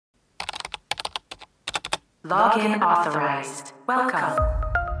Login authorized. Welcome.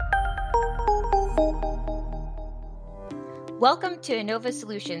 Welcome to Innova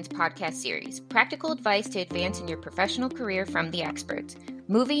Solutions podcast series, practical advice to advance in your professional career from the experts,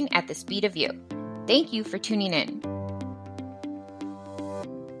 moving at the speed of you. Thank you for tuning in.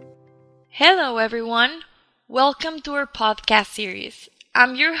 Hello, everyone. Welcome to our podcast series.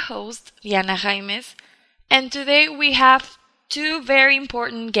 I'm your host, Diana Jaimes, and today we have two very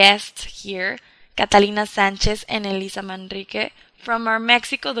important guests here, Catalina Sanchez and Elisa Manrique from our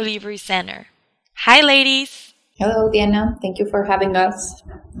Mexico Delivery Center. Hi, ladies. Hello, Diana. Thank you for having us.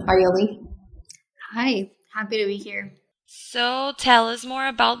 Hi, Eli. Hi, happy to be here. So tell us more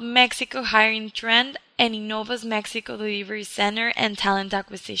about Mexico hiring trend and Innova's Mexico Delivery Center and talent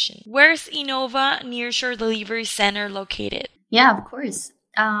acquisition. Where's Innova Nearshore Delivery Center located? Yeah, of course.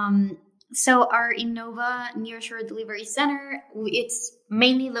 So our Innova Nearshore Delivery Center, it's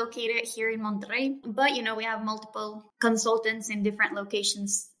mainly located here in Monterrey, but we have multiple consultants in different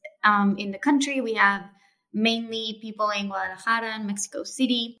locations in the country. We have mainly people in Guadalajara and Mexico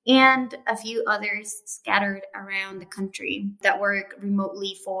City, and a few others scattered around the country that work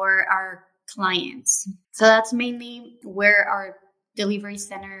remotely for our clients. So that's mainly where our delivery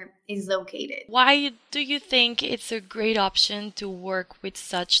center is located. Why do you think it's a great option to work with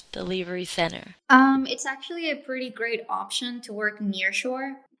such delivery center? It's actually a pretty great option to work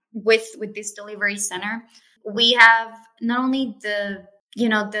nearshore with this delivery center. We have not only the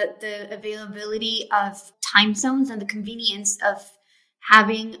availability of time zones and the convenience of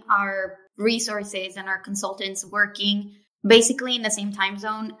having our resources and our consultants working basically in the same time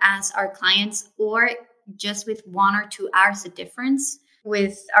zone as our clients, or just with 1 or 2 hours of difference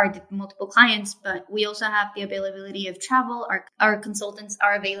with our multiple clients. But we also have the availability of travel. Our consultants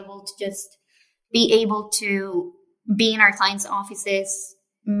are available to just be able to be in our clients' offices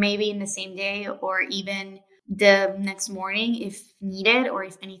maybe in the same day or even the next morning if needed, or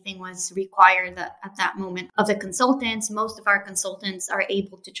if anything was required at that moment of the consultants. Most of our consultants are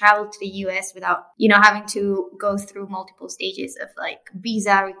able to travel to the US without, having to go through multiple stages of like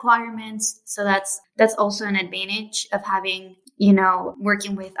visa requirements. So that's also an advantage of having,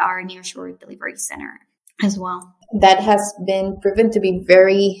 working with our nearshore delivery center as well. That has been proven to be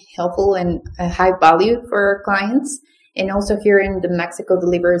very helpful and a high value for our clients. And also here in the Mexico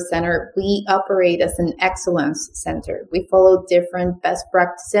Delivery Center, we operate as an excellence center. We follow different best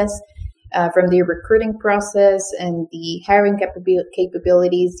practices from the recruiting process and the hiring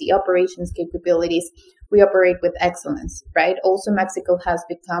capabilities, the operations capabilities. We operate with excellence, right? Also, Mexico has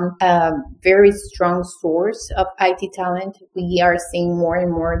become a very strong source of IT talent. We are seeing more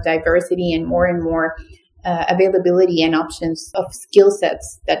and more diversity and more availability and options of skill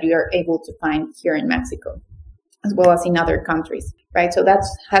sets that we are able to find here in Mexico, as well as in other countries, right? So that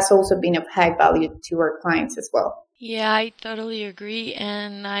has also been of high value to our clients as well. Yeah, I totally agree.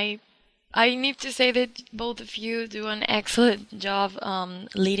 And I need to say that both of you do an excellent job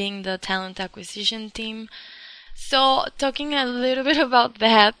leading the talent acquisition team. So talking a little bit about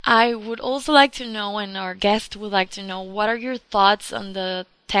that, I would also like to know, and our guest would like to know, what are your thoughts on the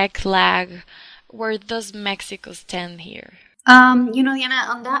tech lag? Where does Mexico stand here? Diana,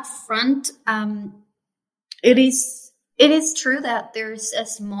 on that front, It is true that there's a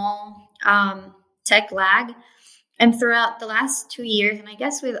small tech lag. And throughout the last 2 years, and I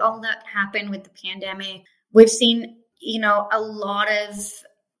guess with all that happened with the pandemic, we've seen, a lot of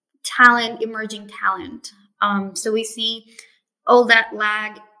emerging talent. So we see all that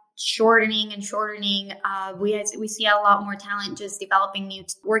lag shortening and shortening. We see a lot more talent just developing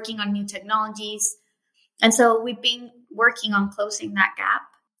working on new technologies. And so we've been working on closing that gap.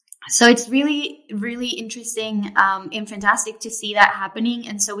 So it's really, really interesting and fantastic to see that happening.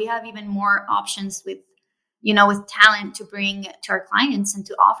 And so we have even more options with talent to bring to our clients and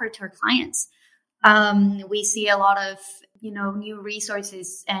to offer to our clients. We see a lot of, new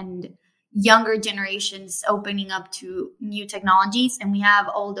resources and younger generations opening up to new technologies. And we have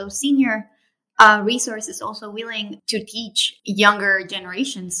all those senior resources also willing to teach younger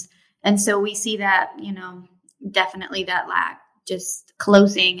generations. And so we see that, definitely that lag just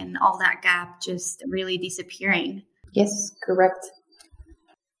closing and all that gap just really disappearing. Yes, correct.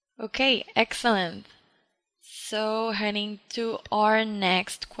 Okay, excellent. So heading to our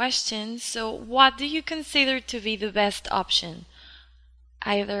next question. So what do you consider to be the best option?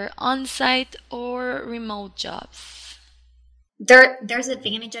 Either on-site or remote jobs? There's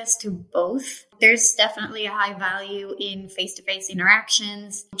advantages to both. There's definitely a high value in face-to-face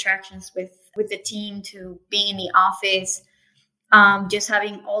interactions with the team, to being in the office. Just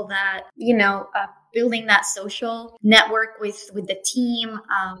having all that, building that social network with the team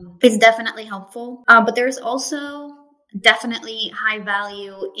is definitely helpful. But there's also definitely high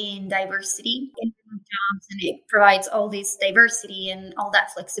value in diversity in jobs, and it provides all this diversity and all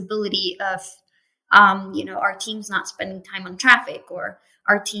that flexibility of our teams not spending time on traffic, or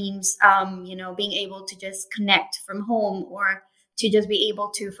our teams being able to just connect from home, or to just be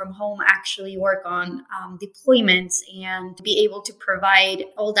able to from home actually work on deployments and be able to provide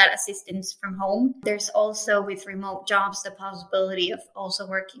all that assistance from home. There's also, with remote jobs, the possibility of also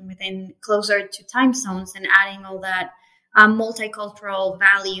working within closer to time zones and adding all that multicultural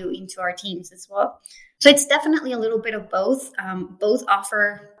value into our teams as well. So it's definitely a little bit of both. Both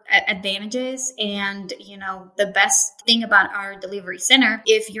offer advantages, and the best thing about our delivery center,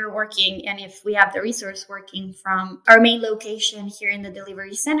 if you're working and if we have the resource working from our main location here in the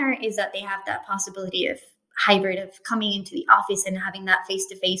delivery center, is that they have that possibility of hybrid, of coming into the office and having that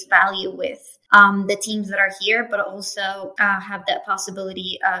face-to-face value with the teams that are here, but also have that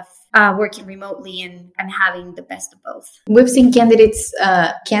possibility of working remotely and having the best of both. We've seen candidates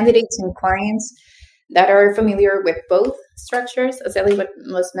and clients that are familiar with both structures, as Ellie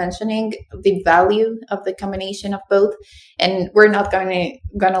was mentioning, the value of the combination of both. And we're not gonna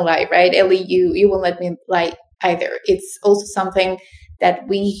lie, right? Ellie, you won't let me lie either. It's also something that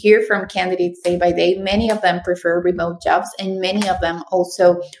we hear from candidates day by day. Many of them prefer remote jobs, and many of them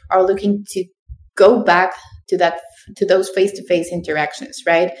also are looking to go back to those face-to-face interactions,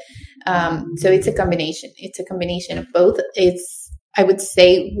 right? So it's a combination. It's a combination of both. It's, I would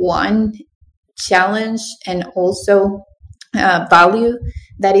say, one challenge and also value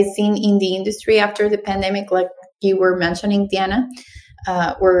that is seen in the industry after the pandemic, like you were mentioning, Diana,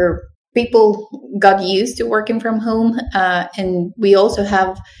 where people got used to working from home. And we also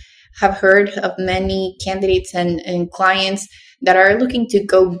have heard of many candidates and clients that are looking to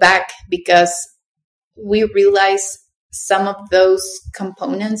go back because we realize some of those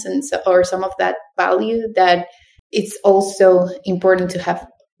components or some of that value that it's also important to have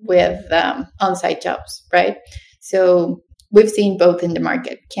with on-site jobs, right? So we've seen both in the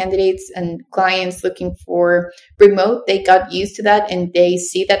market, candidates and clients looking for remote. They got used to that and they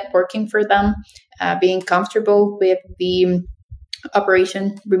see that working for them, being comfortable with the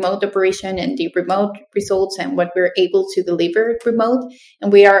remote operation and the remote results and what we're able to deliver remote.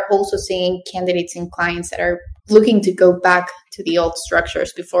 And we are also seeing candidates and clients that are looking to go back to the old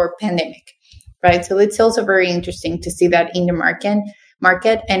structures before pandemic, right? So it's also very interesting to see that in the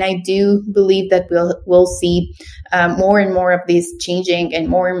market. And I do believe that we'll see more and more of this changing and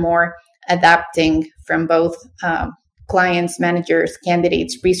more adapting from both clients, managers,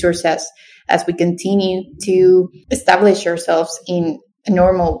 candidates, resources, as we continue to establish ourselves in a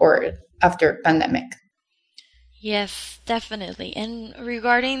normal world after pandemic. Yes, definitely. And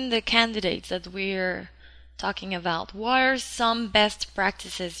regarding the candidates that we're talking about, what are some best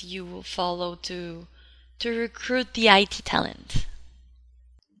practices you will follow to recruit the IT talent?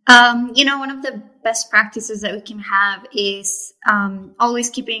 One of the best practices that we can have is always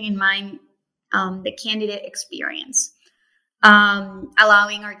keeping in mind the candidate experience,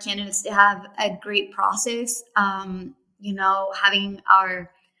 allowing our candidates to have a great process, having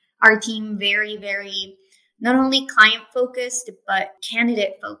our team very, very not only client focused, but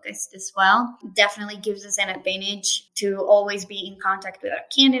candidate focused as well. Definitely gives us an advantage to always be in contact with our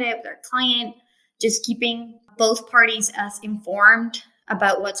candidate, with our client, just keeping both parties as informed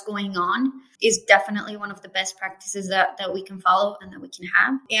about what's going on is definitely one of the best practices that we can follow and that we can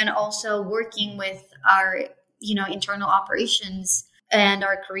have. And also working with our, internal operations and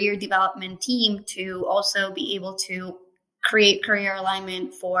our career development team to also be able to create career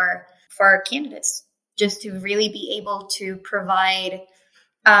alignment for our candidates, just to really be able to provide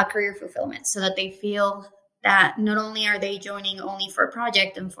career fulfillment so that they feel that not only are they joining only for a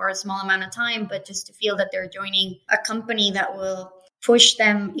project and for a small amount of time, but just to feel that they're joining a company that will push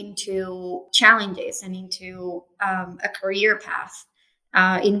them into challenges and into a career path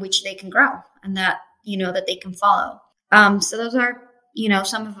in which they can grow and that, that they can follow. So those are,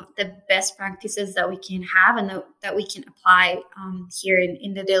 some of the best practices that we can have and that we can apply here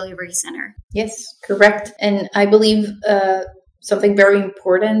in the delivery center. Yes, correct. And I believe something very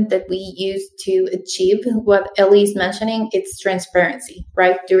important that we use to achieve what Ellie is mentioning, it's transparency,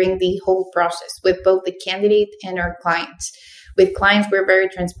 right? During the whole process with both the candidate and our clients. With clients, we're very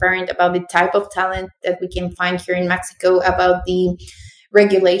transparent about the type of talent that we can find here in Mexico, about the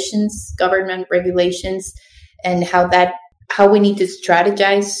regulations, government regulations, and how we need to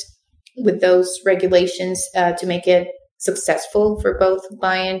strategize with those regulations to make it successful for both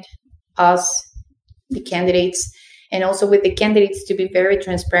client, us, the candidates, and also with the candidates to be very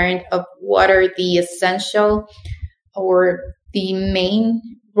transparent of what are the essential or the main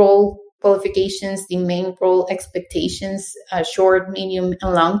role qualifications, the main role expectations, short, medium,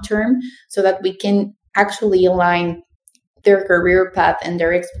 and long term, so that we can actually align their career path and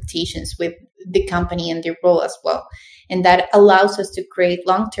their expectations with the company and their role as well. And that allows us to create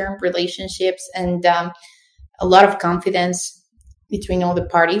long-term relationships and a lot of confidence between all the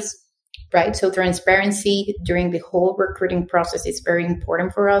parties, right? So transparency during the whole recruiting process is very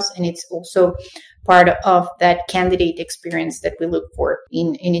important for us. And it's also part of that candidate experience that we look for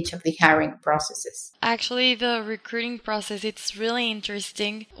in each of the hiring processes. Actually, the recruiting process, it's really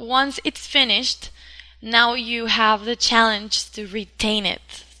interesting. Once it's finished, now you have the challenge to retain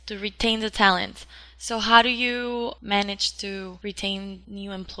it, to retain the talent. So how do you manage to retain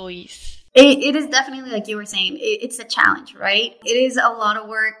new employees? It is definitely, like you were saying, it's a challenge, right? It is a lot of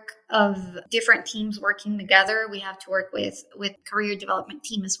work of different teams working together. We have to work with career development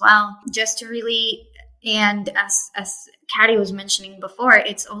team as well, just to really, and as Katie was mentioning before,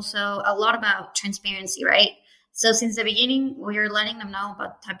 it's also a lot about transparency, right? So since the beginning, we're letting them know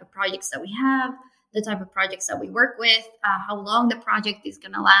about the type of projects that we have, the type of projects that we work with, how long the project is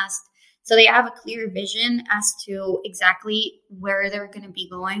going to last. So they have a clear vision as to exactly where they're going to be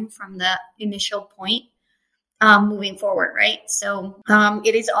going from the initial point moving forward, right? So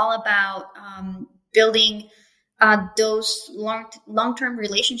it is all about building those long-term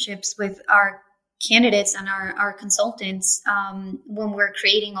relationships with our candidates and our consultants when we're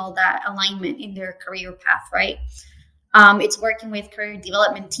creating all that alignment in their career path, right? It's working with career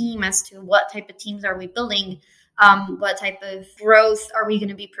development team as to what type of teams are we building, what type of growth are we going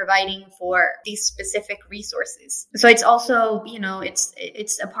to be providing for these specific resources. So it's also,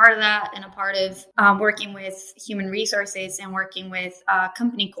 it's a part of that and a part of working with human resources and working with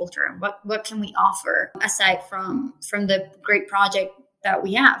company culture and what can we offer aside from the great project that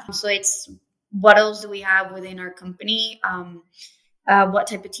we have. So it's what else do we have within our company? What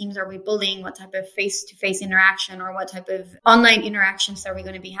type of teams are we building? What type of face-to-face interaction or what type of online interactions are we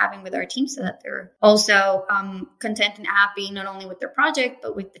going to be having with our team so that they're also content and happy, not only with their project,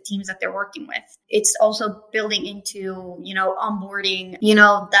 but with the teams that they're working with. It's also building into, onboarding,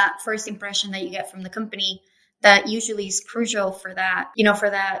 that first impression that you get from the company that usually is crucial for that,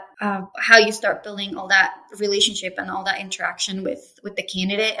 how you start building all that relationship and all that interaction with the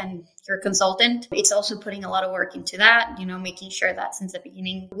candidate and your consultant. It's also putting a lot of work into that, making sure that since the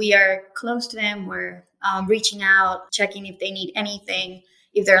beginning we are close to them, we're reaching out, checking if they need anything,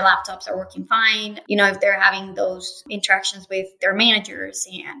 if their laptops are working fine, if they're having those interactions with their managers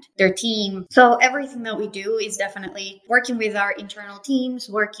and their team. So everything that we do is definitely working with our internal teams,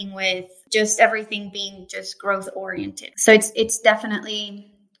 working with just everything being just growth oriented. So it's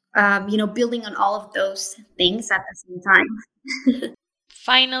definitely, building on all of those things at the same time.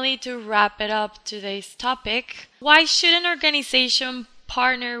 Finally, to wrap it up today's topic, why should an organization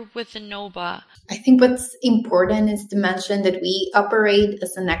partner with Innova? I think what's important is to mention that we operate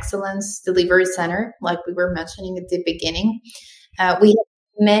as an excellence delivery center, like we were mentioning at the beginning. We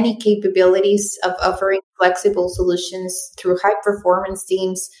have many capabilities of offering flexible solutions through high performance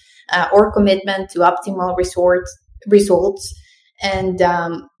teams or commitment to optimal results. And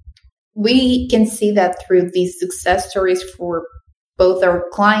we can see that through these success stories for both our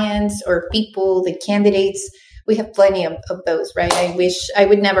clients or people, the candidates. We have plenty of those, right? I wish I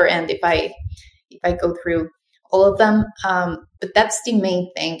would never end if I go through all of them. But that's the main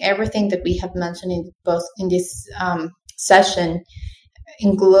thing. Everything that we have mentioned in this session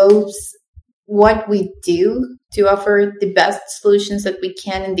englobes what we do to offer the best solutions that we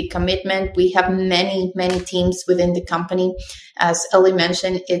can in the commitment. We have many, many teams within the company. As Ellie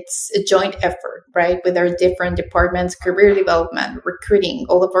mentioned, it's a joint effort, right? With our different departments, career development, recruiting.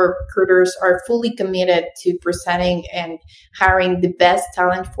 All of our recruiters are fully committed to presenting and hiring the best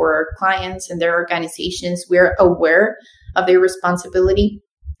talent for our clients and their organizations. We're aware of their responsibility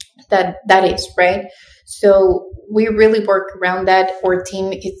that is, right? So we really work around that. Our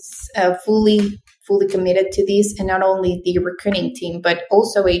team is fully committed to this, and not only the recruiting team, but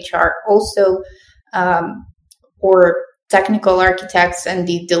also HR, also or technical architects and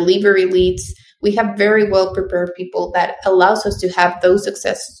the delivery leads. We have very well prepared people that allows us to have those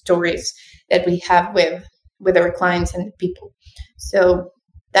success stories that we have with our clients and the people. So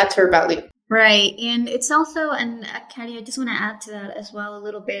that's our value. Right. And it's also, and Katie, I just want to add to that as well a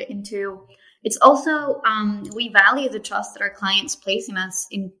little bit into, it's also, we value the trust that our clients place in us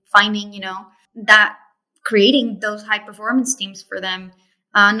in finding, that creating those high performance teams for them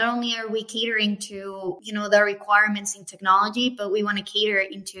Not only are we catering to, the requirements in technology, but we want to cater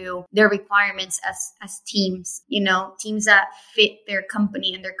into their requirements as teams, teams that fit their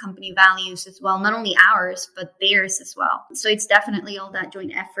company and their company values as well. Not only ours, but theirs as well. So it's definitely all that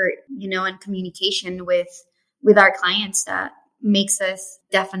joint effort, and communication with our clients that makes us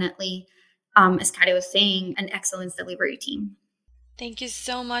definitely, as Kari was saying, an excellence delivery team. Thank you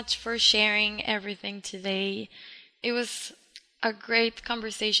so much for sharing everything today. It was a great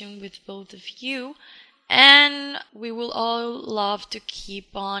conversation with both of you, and we will all love to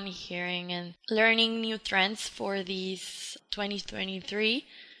keep on hearing and learning new trends for these 2023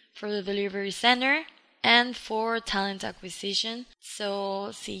 for the delivery center and for talent acquisition. So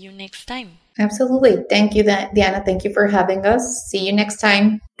see you next time. Absolutely. Thank you, Diana. Thank you for having us. See you next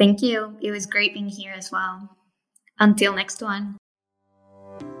time. Thank you. It was great being here as well. Until next one.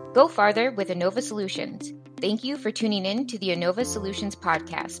 Go farther with Innova Solutions. Thank you for tuning in to the Innova Solutions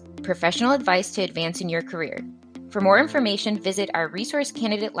podcast, professional advice to advance in your career. For more information, visit our resource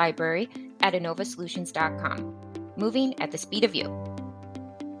candidate library at innovasolutions.com. Moving at the speed of you.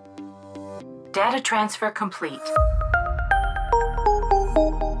 Data transfer complete.